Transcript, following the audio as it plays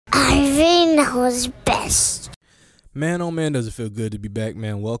Ivy knows best. Man, oh man, does it feel good to be back,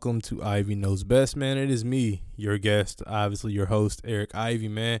 man. Welcome to Ivy Knows Best, man. It is me, your guest, obviously your host, Eric Ivy,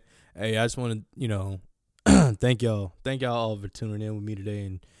 man. Hey, I just want to, thank y'all all for tuning in with me today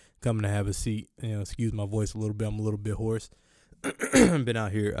and coming to have a seat. Excuse my voice a little bit. I'm a little bit hoarse. Been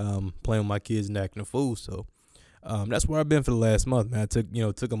out here playing with my kids and acting a fool, so that's where I've been for the last month, man. I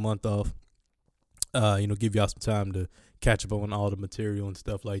took a month off, give y'all some time to catch up on all the material and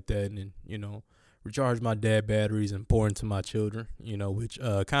stuff like that, and recharge my dad batteries and pour into my children, which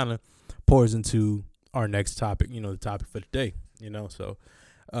kind of pours into our next topic, the topic for today, so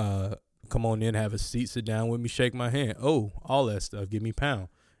come on in, have a seat, sit down with me, shake my hand. Oh, all that stuff. Give me a pound,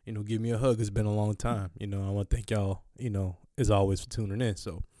 give me a hug. It's been a long time. I want to thank y'all, as always, for tuning in.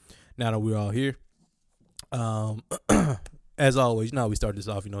 So now that we're all here, as always, we start this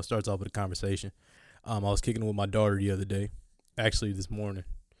off, starts off with a conversation. I was kicking it with my daughter the other day, actually this morning.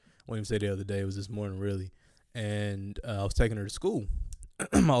 I won't even say the other day, it was this morning really. And I was taking her to school.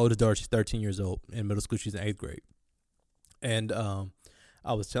 My oldest daughter, she's 13 years old. In middle school, she's in 8th grade. And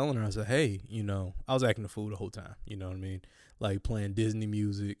I was telling her, I said, hey, I was acting a fool the whole time, you know what I mean? Like playing Disney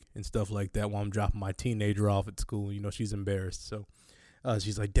music and stuff like that while I'm dropping my teenager off at school. She's embarrassed. So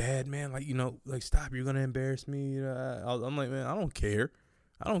she's like, Dad, man, stop, you're going to embarrass me. I'm like, man, I don't care.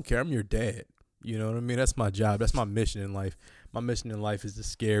 I'm your dad. You know what I mean? That's my job. That's my mission in life. My mission in life is to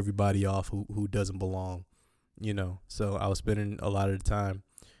scare everybody off who doesn't belong, So I was spending a lot of the time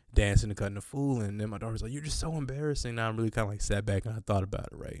dancing and cutting a fool. And then my daughter's like, you're just so embarrassing. Now I'm really kind of sat back and I thought about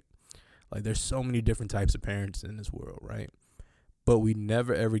it, right? Like there's so many different types of parents in this world, right? But we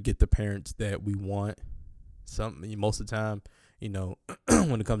never ever get the parents that we want. Most of the time,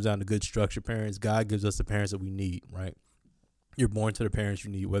 when it comes down to good structured parents, God gives us the parents that we need, right? You're born to the parents you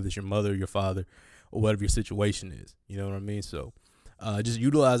need, whether it's your mother or your father or whatever your situation is. You know what I mean? So just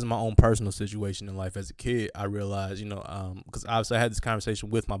utilizing my own personal situation in life as a kid, I realized, because obviously I had this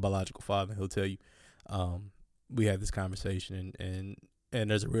conversation with my biological father, and he'll tell you, we had this conversation and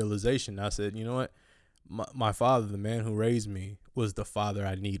there's a realization. I said, you know what? My father, the man who raised me, was the father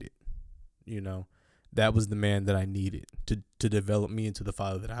I needed. That was the man that I needed to develop me into the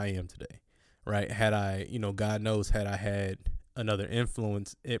father that I am today. Right. Had I, God knows, had I had another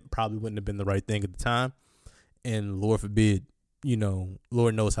influence, it probably wouldn't have been the right thing at the time. And Lord forbid,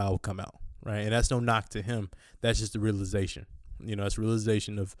 Lord knows how it would come out. Right. And that's no knock to him. That's just the realization. It's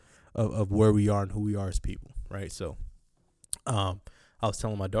realization of where we are and who we are as people. Right. So I was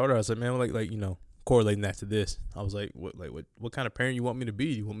telling my daughter, I said, man, correlating that to this, I was like, what kind of parent you want me to be?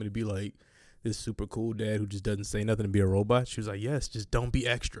 You want me to be like this super cool dad who just doesn't say nothing and be a robot? She was like, yes, just don't be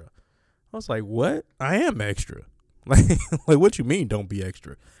extra. I was like, what? I am extra. Like what you mean don't be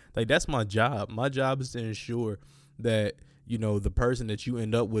extra? Like, that's my job. My job is to ensure that, the person that you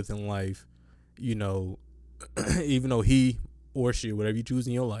end up with in life, even though he or she, whatever you choose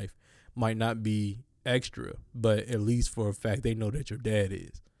in your life, might not be extra, but at least for a fact, they know that your dad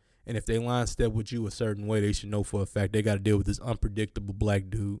is. And if they line step with you a certain way, they should know for a fact they got to deal with this unpredictable black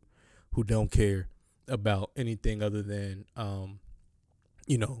dude who don't care about anything other than,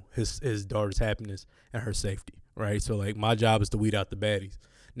 his daughter's happiness and her safety, right? So, my job is to weed out the baddies.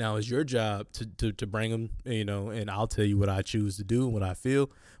 Now, it's your job to bring them, and I'll tell you what I choose to do and what I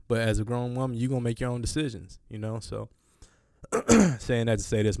feel. But as a grown woman, you're going to make your own decisions, So, saying that to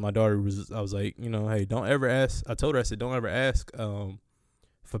say this, my daughter I was like, hey, don't ever ask. I told her, I said, don't ever ask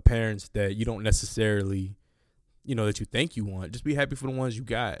for parents that you don't necessarily, that you think you want. Just be happy for the ones you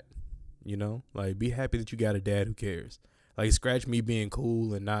got, be happy that you got a dad who cares. Scratch me being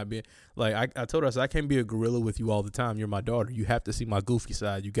cool and not being I told her, I said, I can't be a gorilla with you all the time. You're my daughter. You have to see my goofy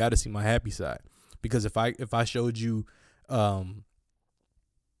side. You got to see my happy side, because if I showed you the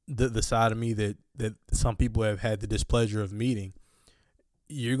side of me that some people have had the displeasure of meeting,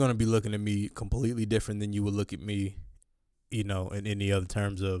 you're going to be looking at me completely different than you would look at me, in any other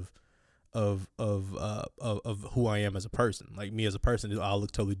terms of who I am as a person. Like, me as a person, I'll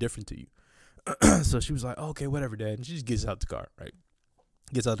look totally different to you. So she was like, okay, whatever, Dad. And she just gets out the car, right?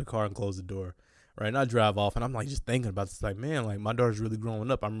 Gets out the car and closes the door, right? And I drive off, and I'm just thinking about this, man, my daughter's really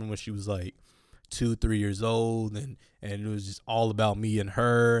growing up. I remember when she was 2-3 years old, and it was just all about me and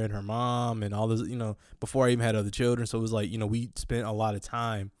her mom and all this, before I even had other children. So it was we spent a lot of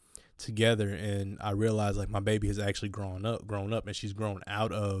time together, and I realized my baby has actually grown up, and she's grown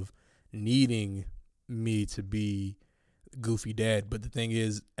out of needing me to be goofy dad. But the thing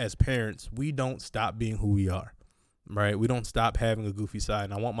is, as parents, we don't stop being who we are, right? We don't stop having a goofy side.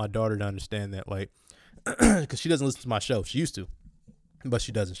 And I want my daughter to understand that, because she doesn't listen to my show. She used to, but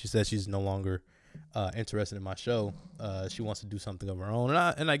she doesn't. She says she's no longer interested in my show. She wants to do something of her own,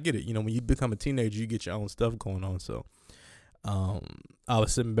 and I get it. You know, when you become a teenager, you get your own stuff going on. So, I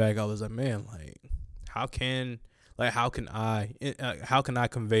was sitting back. I was like, man, like, how can I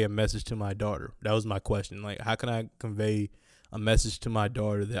convey a message to my daughter? That was my question. Like, how can I convey a message to my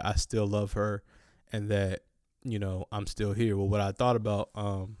daughter that I still love her and that, you know, I'm still here? Well, what I thought about,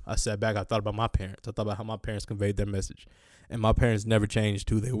 I sat back, I thought about my parents. I thought about how my parents conveyed their message. And my parents never changed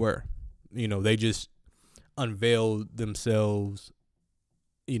who they were. You know, they just unveiled themselves,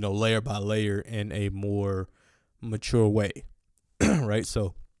 you know, layer by layer in a more mature way. Right?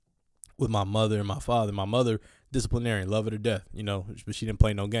 So with my mother and my father, my mother, disciplinarian, love her to death, you know, but she didn't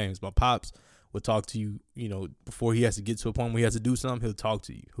play no games. My pops would talk to you, you know, before he has to get to a point where he has to do something, he'll talk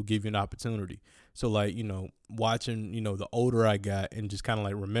to you. He'll give you an opportunity. So, like, you know, watching, you know, the older I got and just kind of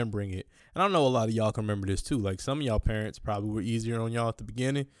like remembering it. And I know a lot of y'all can remember this too. Like, some of y'all parents probably were easier on y'all at the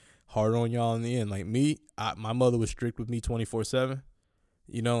beginning, harder on y'all in the end. Like me, my mother was strict with me 24/7,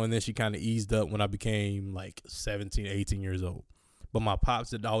 you know, and then she kind of eased up when I became like 17, 18 years old. But my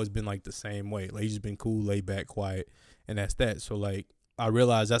pops had always been like the same way. Like, he's just been cool, laid back, quiet, and that's that. So, like, I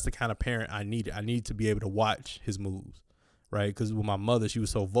realized that's the kind of parent I needed. I needed to be able to watch his moves, right? Because with my mother, she was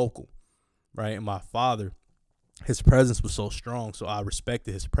so vocal, right? And my father, his presence was so strong, so I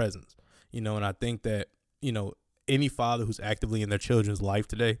respected his presence, you know. And I think that, you know, any father who's actively in their children's life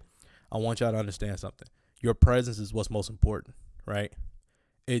today, I want y'all to understand something. Your presence is what's most important, right?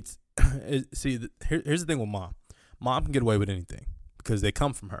 Here's the thing with mom. Mom can get away with anything because they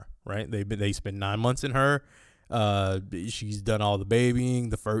come from her, right? They spend 9 months in her. She's done all the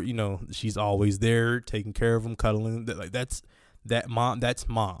babying. You know, she's always there, taking care of them, cuddling. That's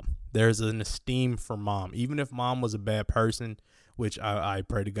mom. There's an esteem for mom, even if mom was a bad person, which I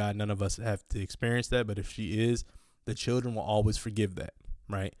pray to God none of us have to experience that. But if she is, the children will always forgive that,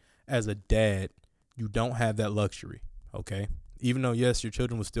 right? As a dad, you don't have that luxury, okay? Even though, yes, your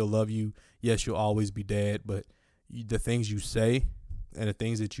children will still love you. Yes, you'll always be dad, but the things you say and the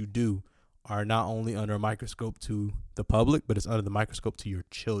things that you do are not only under a microscope to the public, but it's under the microscope to your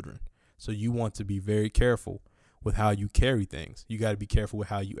children. So you want to be very careful with how you carry things. You got to be careful with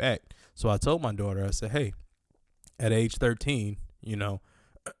how you act. So I told my daughter, I said, hey, at age 13, you know,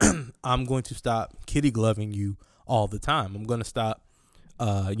 I'm going to stop kitty gloving you all the time. I'm going to stop,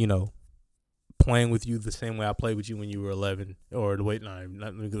 you know, playing with you the same way I played with you when you were 11, or the way,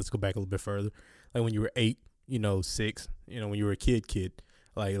 let's go back a little bit further. Like when you were 8, you know, 6, you know, when you were a kid.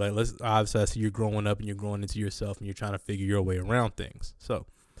 Like let's obviously I see you're growing up and you're growing into yourself and you're trying to figure your way around things. So,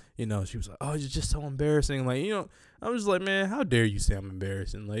 you know, she was like, oh, you're just so embarrassing. Like, you know, I was like, man, how dare you say I'm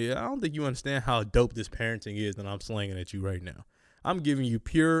embarrassing? Like, I don't think you understand how dope this parenting is that I'm slinging at you right now. I'm giving you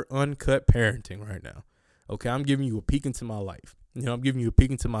pure, uncut parenting right now. Okay, I'm giving you a peek into my life. You know, I'm giving you a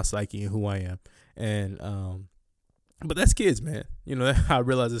peek into my psyche and who I am. And, but that's kids, man. You know, I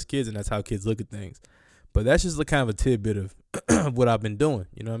realize it's kids and that's how kids look at things. But that's just kind of a tidbit of what I've been doing.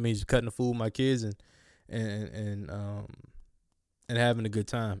 You know what I mean? Just cutting the fool with my kids and having a good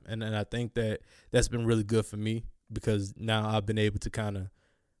time. And I think that's been really good for me because now I've been able to kind of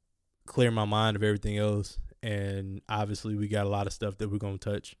clear my mind of everything else. And obviously we got a lot of stuff that we're going to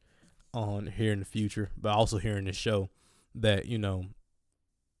touch on here in the future, but also here in this show that, you know,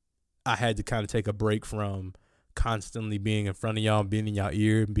 I had to kind of take a break from constantly being in front of y'all, being in y'all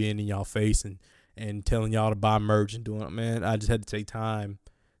ear, and being in y'all face and telling y'all to buy merch and doing it, man. I just had to take time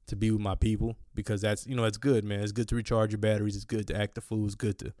to be with my people because that's, you know, it's good, man. It's good to recharge your batteries. It's good to act the fool. It's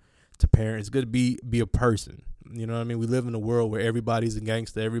good to parent. It's good to be a person. You know what I mean? We live in a world where everybody's a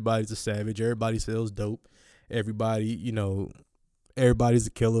gangster. Everybody's a savage. Everybody sells dope. Everybody, you know, everybody's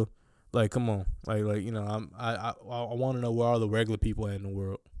a killer. Like, come on. Like, you know, I want to know where all the regular people at in the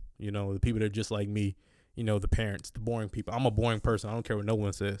world. You know, the people that are just like me, you know, the parents, the boring people. I'm a boring person. I don't care what no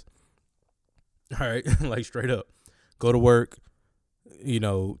one says. All right, like straight up, go to work, you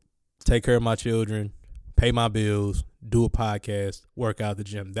know, take care of my children, pay my bills, do a podcast, work out at the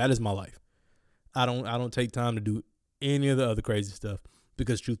gym. That is my life. I don't take time to do any of the other crazy stuff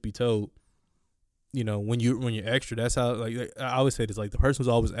because truth be told, you know, when you're extra, that's how, like I always say this, like the person who's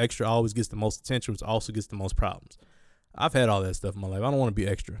always extra always gets the most attention, which also gets the most problems. I've had all that stuff in my life. I don't want to be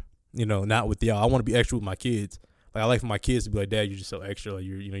extra, you know, not with y'all. I want to be extra with my kids. Like, I like for my kids to be like, Dad, you're just so extra. Like,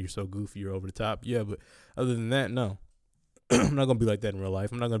 you're so goofy. You're over the top. Yeah, but other than that, no. I'm not going to be like that in real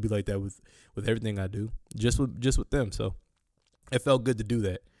life. I'm not going to be like that with everything I do, just with them. So it felt good to do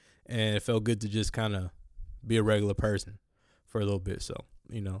that. And it felt good to just kind of be a regular person for a little bit. So,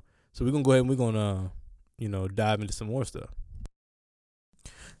 you know, so we're going to go ahead and we're going to, you know, dive into some more stuff.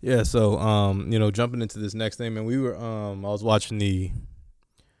 Yeah, so, you know, jumping into this next thing, man, I was watching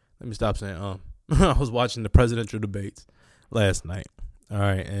let me stop saying, I was watching the presidential debates last night. All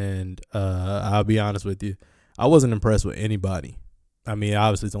right, and I'll be honest with you, I wasn't impressed with anybody. I mean,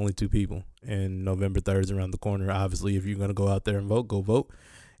 obviously, it's only two people, and November 3rd is around the corner. Obviously, if you're going to go out there and vote, go vote.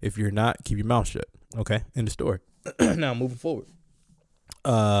 If you're not, keep your mouth shut. Okay, end of story. Now, moving forward.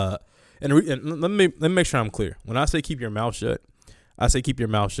 And let me make sure I'm clear. When I say keep your mouth shut, I say keep your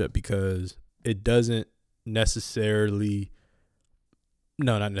mouth shut because it doesn't necessarily.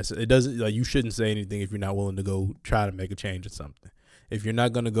 No, not necessarily. It doesn't, like, you shouldn't say anything if you're not willing to go try to make a change in something. If you're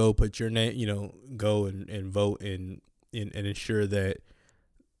not going to go put your name, go and vote and ensure that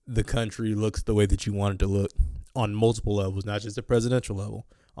the country looks the way that you want it to look on multiple levels, not just the presidential level,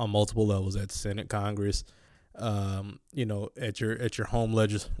 on multiple levels at Senate, Congress, at your home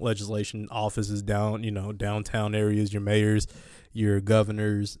legislation offices downtown areas, your mayors, your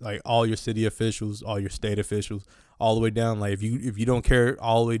governors, like all your city officials, all your state officials, all the way down. Like if you don't care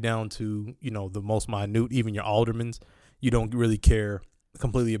all the way down to, the most minute, even your aldermans, you don't really care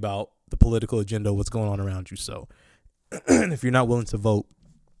completely about the political agenda, what's going on around you. So if you're not willing to vote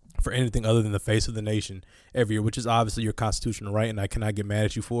for anything other than the face of the nation every year, which is obviously your constitutional right, and I cannot get mad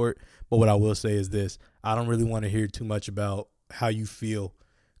at you for it. But what I will say is this: I don't really want to hear too much about how you feel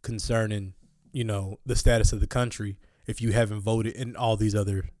concerning, the status of the country if you haven't voted in all these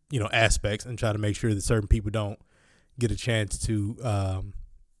other, aspects, and try to make sure that certain people don't get a chance to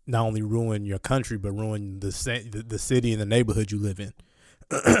not only ruin your country but ruin the city and the neighborhood you live in.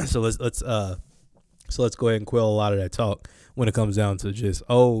 So let's go ahead and quell a lot of that talk when it comes down to just,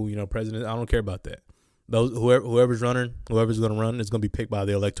 president. I don't care about that. Whoever's going to run is going to be picked by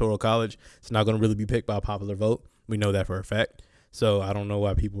the Electoral College. It's not going to really be picked by a popular vote. We know that for a fact. So I don't know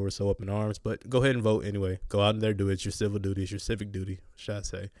why people were so up in arms, but go ahead and vote anyway. Go out there, do it. It's your civil duty. It's your civic duty, should I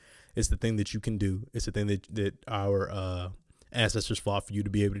say. It's the thing that you can do. It's the thing that our ancestors fought for you to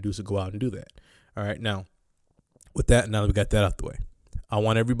be able to do, so go out and do that. All right, now that we got that out the way, I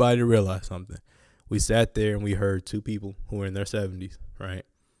want everybody to realize something. We sat there and we heard two people who were in their 70s, right,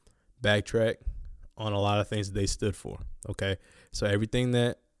 backtrack on a lot of things that they stood for, okay? So every time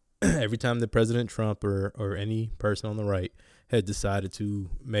that President Trump or any person on the right had decided to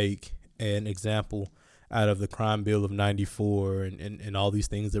make an example out of the crime bill of 94 and all these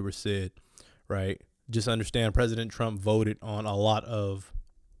things that were said, right, just understand President Trump voted on a lot of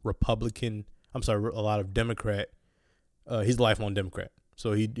a lot of Democrat. He's a lifelong Democrat.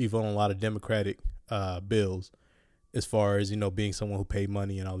 So he voted on a lot of Democratic bills as far as, being someone who paid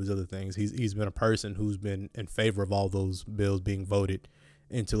money and all these other things. He's been a person who's been in favor of all those bills being voted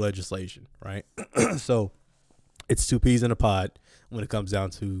into legislation, right? So it's two peas in a pod when it comes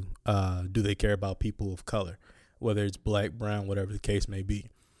down to do they care about people of color, whether it's black, brown, whatever the case may be.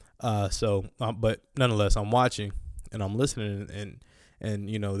 But nonetheless, I'm watching and I'm listening and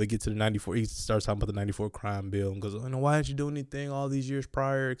they get to the 94. He starts talking about the 94 crime bill and goes, why didn't you do anything all these years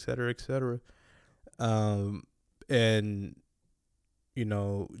prior, et cetera, et cetera. And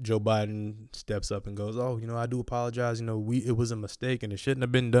Joe Biden steps up and goes, I do apologize. It was a mistake and it shouldn't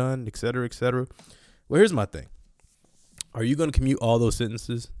have been done, et cetera, et cetera. Well, here's my thing. Are you going to commute all those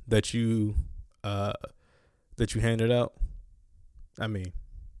sentences that you handed out? I mean,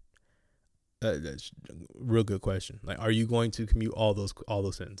 that's a real good question. Like, are you going to commute all those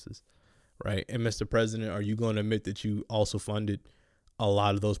sentences, right? And Mr. President, are you going to admit that you also funded a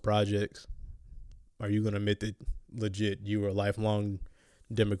lot of those projects? Are you going to admit that legit you were a lifelong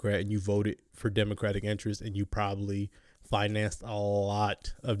Democrat and you voted for Democratic interests and you probably financed a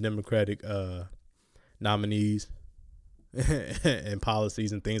lot of Democratic nominees and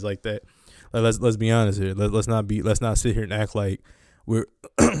policies and things like that? Like, let's be honest here. Let's not sit here and act like we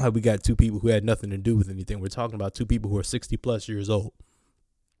got two people who had nothing to do with anything. We're talking about two people who are 60 plus years old,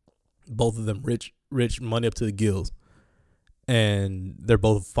 both of them rich, money up to the gills, and they're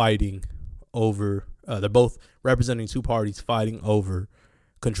both fighting over. They're both representing two parties fighting over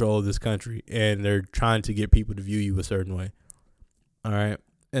control of this country, and they're trying to get people to view you a certain way. All right.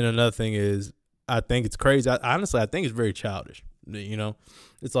 And another thing is, I think it's crazy. Honestly, I think it's very childish.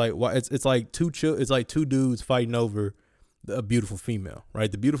 It's like it's like two dudes fighting over a beautiful female,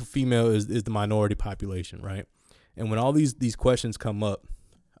 right? The beautiful female is the minority population, right? And when all these questions come up,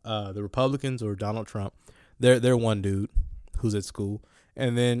 the Republicans or Donald Trump, they're one dude who's at school,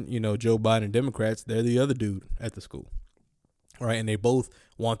 and then Joe Biden and Democrats, they're the other dude at the school, right? And they both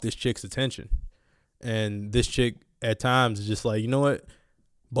want this chick's attention, and this chick at times is just like,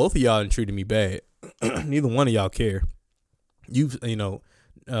 both of y'all treated me bad. Neither one of y'all care. Mr.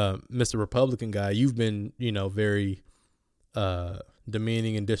 Republican guy, you've been very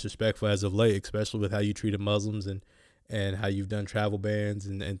demeaning and disrespectful as of late, especially with how you treated Muslims and how you've done travel bans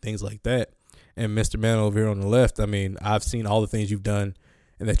and things like that. And Mr. Man over here on the left, I mean, I've seen all the things you've done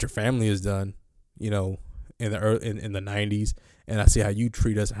and that your family has done, you know, in the 90s, and I see how you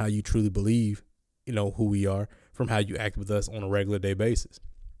treat us and how you truly believe, you know, who we are from how you act with us on a regular day basis,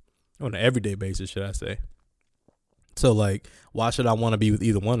 on an everyday basis, should I say. So, like, why should I want to be with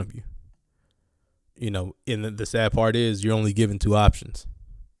either one of you? You know, and the sad part is you're only given two options.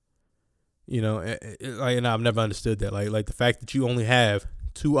 You know, and I've never understood that. Like the fact that you only have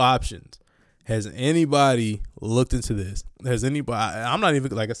two options. Has anybody looked into this? Has anybody? I'm not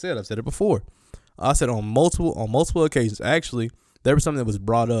even, like I said, I've said it before. I said on multiple occasions. Actually, there was something that was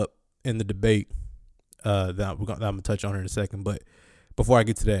brought up in the debate that I'm gonna touch on here in a second. But before I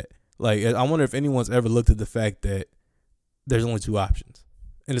get to that, like, I wonder if anyone's ever looked at the fact that there's only two options,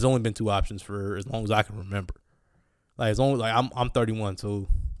 and there's only been two options for as long as I can remember. Like, it's only, like, I'm 31, so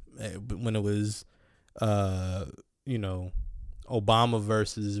when it was, you know, Obama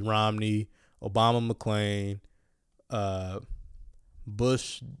versus Romney, Obama, McClain,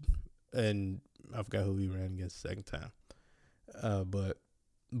 Bush, and I forgot who he ran against the second time. But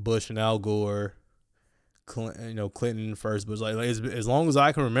Bush and Al Gore, Clinton first. But like as long as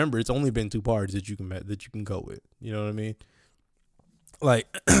I can remember, it's only been two parties that you can go with. You know what I mean? Like,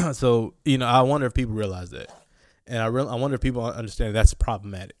 so, you know, I wonder if people realize that, and I wonder if people understand that's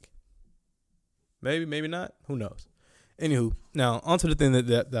problematic. Maybe not. Who knows? Anywho, now onto the thing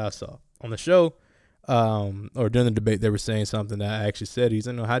that I saw on the show, or during the debate. They were saying something that I actually said. He's,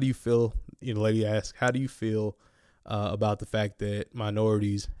 how do you feel? You know, lady asked, how do you feel about the fact that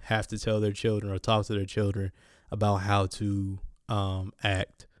minorities have to tell their children or talk to their children about how to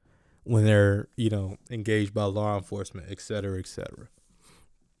act when they're, you know, engaged by law enforcement, et cetera, et cetera.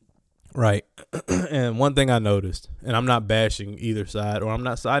 Right. And one thing I noticed, and I'm not bashing either side, or I'm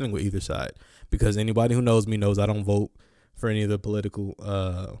not siding with either side, because anybody who knows me knows I don't vote for any of the political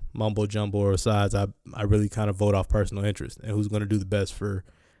mumbo jumbo or sides. I really kind of vote off personal interest and who's going to do the best for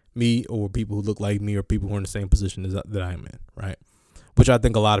me, or people who look like me, or people who are in the same position that I'm in, right? Which I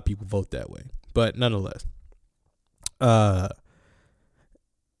think a lot of people vote that way. But nonetheless,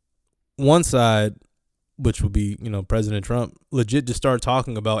 one side, which would be, you know, President Trump, legit just started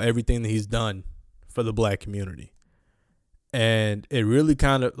talking about everything that he's done for the black community. And it really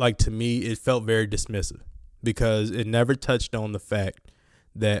kind of, like, to me, it felt very dismissive, because it never touched on the fact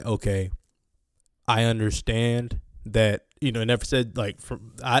that, okay, I understand that, you know, it never said, like,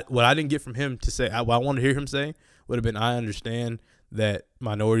 what I didn't get from him to say, what I wanted to hear him say would have been, I understand that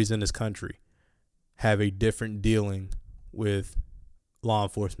minorities in this country have a different dealing with law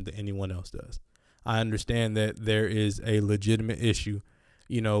enforcement than anyone else does. I understand that there is a legitimate issue,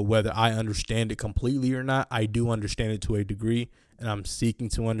 you know, whether I understand it completely or not. I do understand it to a degree, and I'm seeking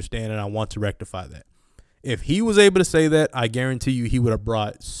to understand, and I want to rectify that. If he was able to say that, I guarantee you he would have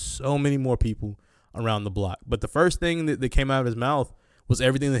brought so many more people around the block. But the first thing that came out of his mouth was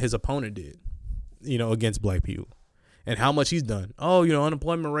everything that his opponent did, you know, against black people, and how much he's done. Oh, you know,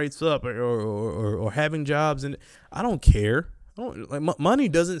 unemployment rates up, or having jobs, and I don't care. Money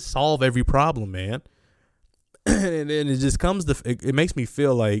doesn't solve every problem, man. And it just comes to, it makes me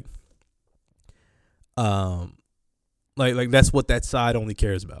feel like that's what that side only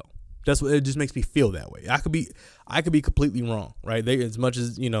cares about. That's what it just makes me feel that way. I could be completely wrong, right? As much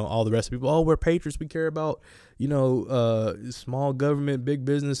as, you know, all the rest of people, oh, we're patriots, we care about, you know, small government, big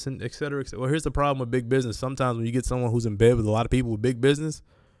business, and et cetera, et cetera. Well, here's the problem with big business. Sometimes when you get someone who's in bed with a lot of people with big business,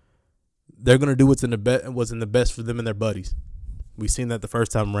 they're gonna do what's in the best for them and their buddies. We've seen that the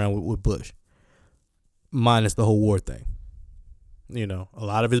first time around with Bush, minus the whole war thing. You know, a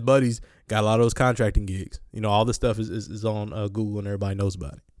lot of his buddies got a lot of those contracting gigs. You know, all this stuff is on Google, and everybody knows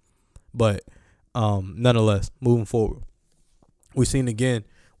about it. But nonetheless, moving forward, we've seen again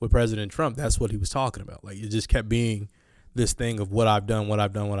with President Trump, that's what he was talking about. Like, it just kept being this thing of what I've done.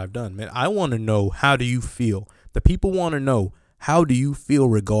 Man, I want to know, how do you feel? The people want to know, how do you feel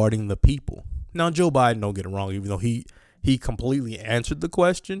regarding the people? Now, Joe Biden, don't get it wrong, even though he completely answered the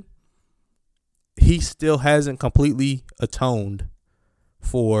question, he still hasn't completely atoned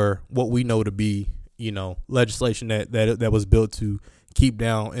for what we know to be, you know, legislation that was built to keep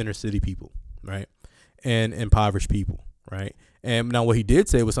down inner city people, right, and impoverished people, right. And now what he did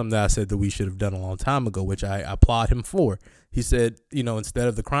say was something that I said that we should have done a long time ago, which I applaud him for. He said, you know, instead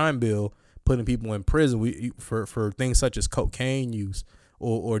of the crime bill putting people in prison for things such as cocaine use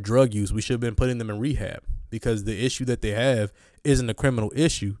or drug use, we should have been putting them in rehab, because the issue that they have isn't a criminal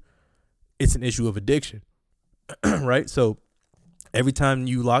issue. It's an issue of addiction, right? So every time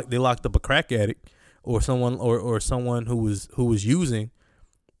they locked up a crack addict or someone or someone who was using,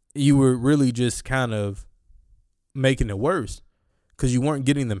 you were really just kind of making it worse, because you weren't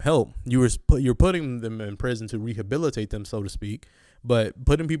getting them help. You're putting them in prison to rehabilitate them, so to speak. But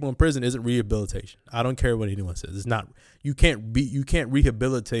putting people in prison isn't rehabilitation. I don't care what anyone says. It's not. You can't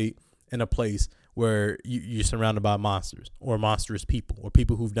rehabilitate in a place where you're surrounded by monsters or monstrous people or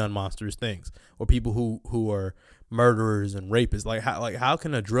people who've done monstrous things or people who are murderers and rapists. Like how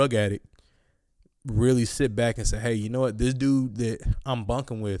can a drug addict really sit back and say, hey, you know what? This dude that I'm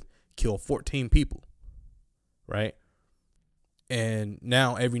bunking with killed 14 people, right? And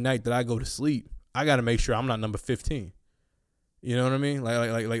now every night that I go to sleep, I got to make sure I'm not number 15. You know what I mean?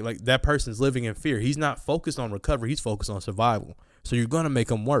 Like that person's living in fear. He's not focused on recovery. He's focused on survival. So you're going to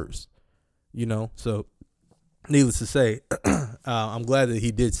make him worse, you know? So needless to say, I'm glad that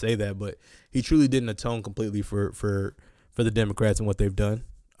he did say that, but he truly didn't atone completely for the Democrats and what they've done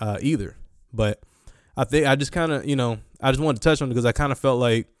either. But I think I just kind of, you know, I just wanted to touch on it because I kind of felt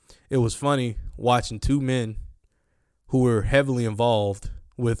like it was funny watching two men who were heavily involved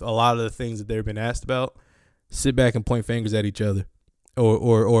with a lot of the things that they've been asked about sit back and point fingers at each other,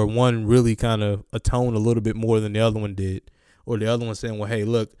 or one really kind of atone a little bit more than the other one did, or the other one saying, well, hey,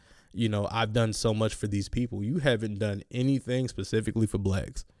 look, you know, I've done so much for these people. You haven't done anything specifically for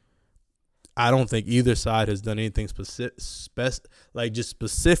blacks. I don't think either side has done anything just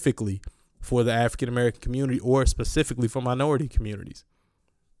specifically for the African American community or specifically for minority communities.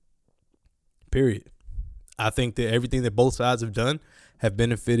 Period. I think that everything that both sides have done have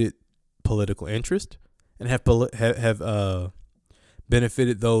benefited political interest and have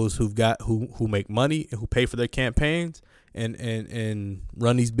benefited those who make money and who pay for their campaigns and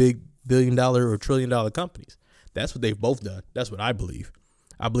run these big $1 billion or $1 trillion companies. That's what they've both done. That's what I believe.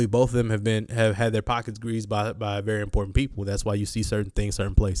 I believe both of them have had their pockets greased by very important people. That's why you see certain things,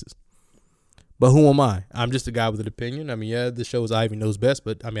 certain places. But who am I? I'm just a guy with an opinion. I mean, yeah, the show is Ivy Knows Best,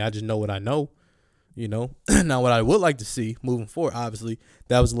 but I mean, I just know what I know, you know. Now, what I would like to see moving forward, obviously,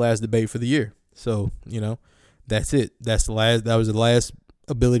 that was the last debate for the year. So, you know, that's it. That was the last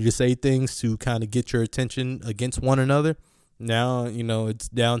ability to say things to kind of get your attention against one another. Now, you know, it's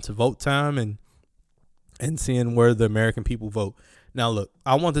down to vote time and seeing where the American people vote. Now, look,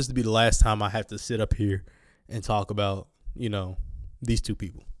 I want this to be the last time I have to sit up here and talk about, you know, these two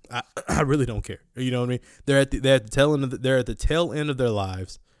people. I really don't care. You know what I mean? They're at the tail end of their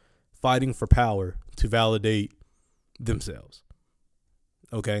lives, fighting for power to validate themselves.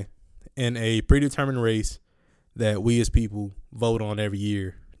 Okay, in a predetermined race that we as people vote on every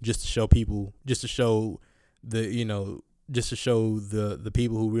year, just to show the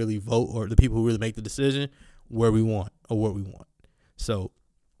people who really vote or the people who really make the decision where we want or what we want. So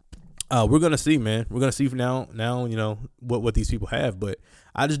we're gonna see, man. We're gonna see now, you know, what these people have, but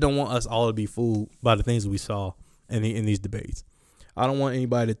I just don't want us all to be fooled by the things that we saw in these debates. I don't want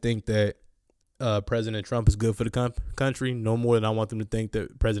anybody to think that President Trump is good for the country, no more than I want them to think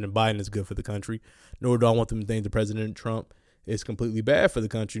that President Biden is good for the country. Nor do I want them to think that President Trump is completely bad for the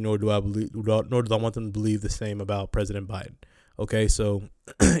country. Nor do I want them to believe the same about President Biden. Okay, so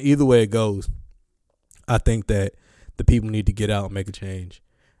either way it goes, I think that the people need to get out and make a change.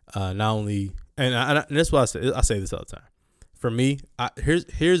 Not only, and that's why I say this all the time. For me,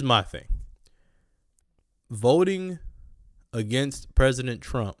 here's my thing. Voting against President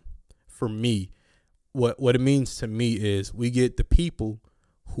Trump, for me, what it means to me is we get the people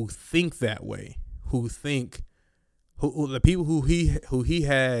who think that way, who the people who he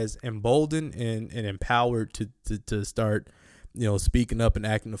has emboldened and empowered to start, you know, speaking up and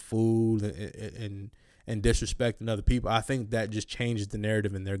acting a fool and disrespecting other people. I think that just changes the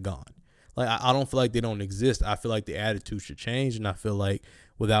narrative and they're gone. Like, I don't feel like they don't exist. I feel like the attitude should change, and I feel like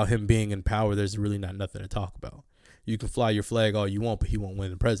without him being in power, there's really not nothing to talk about. You can fly your flag all you want, but he won't win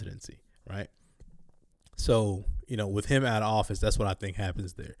the presidency, right? So, you know, with him out of office, that's what I think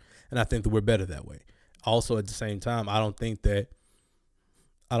happens there. And I think that we're better that way. Also, at the same time, I don't think that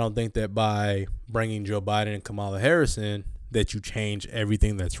by bringing Joe Biden and Kamala Harris in, that you change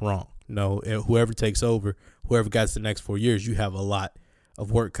everything that's wrong. No, whoever takes over, whoever gets the next 4 years, you have a lot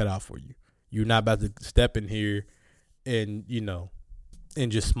of work cut out for you. You're not about to step in here and, you know, and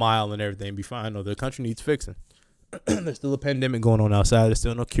just smile and everything be fine. No, the country needs fixing. There's still a pandemic going on outside. There's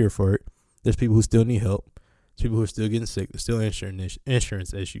still no cure for it. There's people who still need help. There's people who are still getting sick. There's still insurance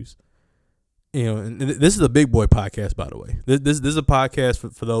issues. You know, and this is a big boy podcast, by the way. This is a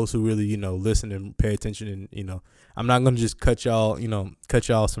podcast for those who really, you know, listen and pay attention. And, you know, I'm not going to just cut y'all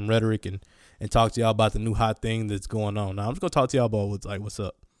some rhetoric and talk to y'all about the new hot thing that's going on. Now, I'm just going to talk to y'all about what's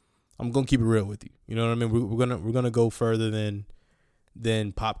up. I'm going to keep it real with you. You know what I mean? We're going to go further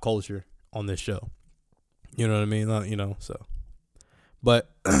than pop culture on this show. You know what I mean? You know, so.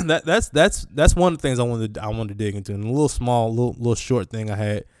 But that's one of the things I wanted to dig into. And a little short thing I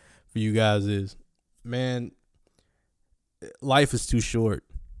had for you guys is, man, life is too short.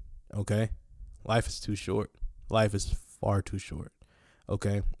 Okay, life is too short. Life is far too short.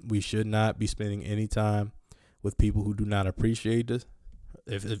 Okay, we should not be spending any time with people who do not appreciate us.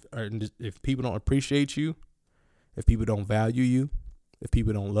 If people don't appreciate you, if people don't value you, if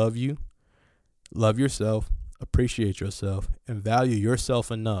people don't love you, love yourself, appreciate yourself, and value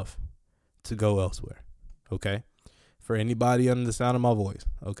yourself enough to go elsewhere. Okay, for anybody under the sound of my voice.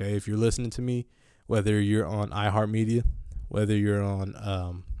 Okay, if you're listening to me, whether you're on iHeartMedia, whether you're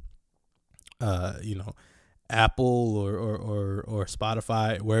on Apple or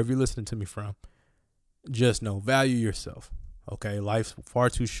Spotify, wherever you're listening to me from, just know, value yourself. Okay, life's far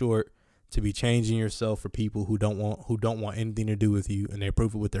too short to be changing yourself for people who don't want anything to do with you, and they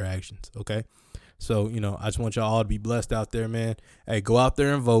prove it with their actions. Okay, so I just want y'all all to be blessed out there, man. Hey, go out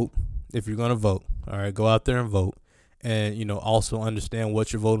there and vote if you're gonna vote. All right, go out there and vote, and also understand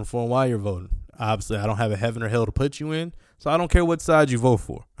what you're voting for and why you're voting. Obviously, I don't have a heaven or hell to put you in, so I don't care what side you vote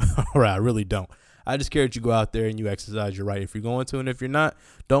for. All right, I really don't. I just care that you go out there and you exercise your right if you're going to, and if you're not,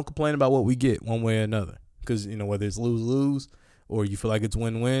 don't complain about what we get one way or another. Because whether it's lose-lose or you feel like it's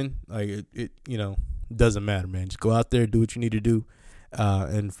win-win, like it doesn't matter, man. Just go out there, do what you need to do.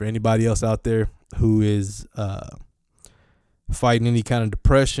 And for anybody else out there who is fighting any kind of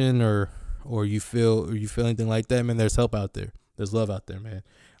depression or you feel anything like that, man, there's help out there. There's love out there, man.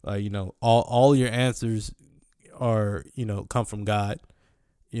 All your answers are come from God.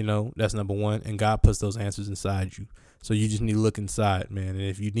 That's number one, and God puts those answers inside you. So you just need to look inside, man. And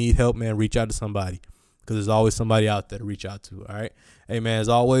if you need help, man, reach out to somebody, because there's always somebody out there to reach out to. All right. Hey, man, as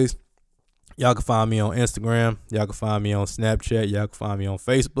always, y'all can find me on Instagram. Y'all can find me on Snapchat. Y'all can find me on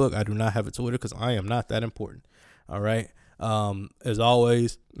Facebook. I do not have a Twitter because I am not that important. All right. As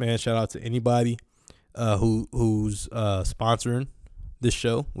always, man, shout out to anybody who's sponsoring this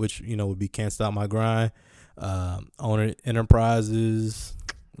show, which would be Can't Stop My Grind, Owner Enterprises,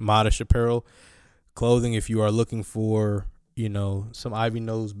 Modish Apparel, clothing. If you are looking for some Ivy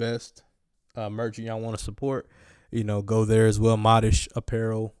Knows Best merch y'all want to support, go there as well.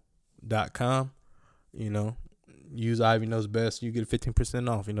 ModishApparel.com. Use Ivy Knows Best. You get 15%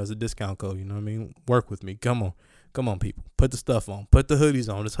 off. It's a discount code. You know what I mean? Work with me. Come on, people. Put the stuff on. Put the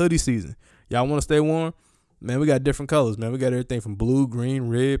hoodies on. It's hoodie season. Y'all want to stay warm? Man, we got different colors. Man, we got everything from blue, green,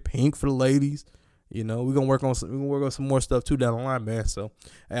 red, pink for the ladies. We're gonna work on some more stuff too down the line, man. So,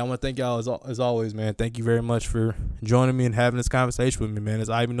 hey, I want to thank y'all as always, man. Thank you very much for joining me and having this conversation with me, man. It's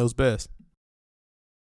Ivy Knows Best.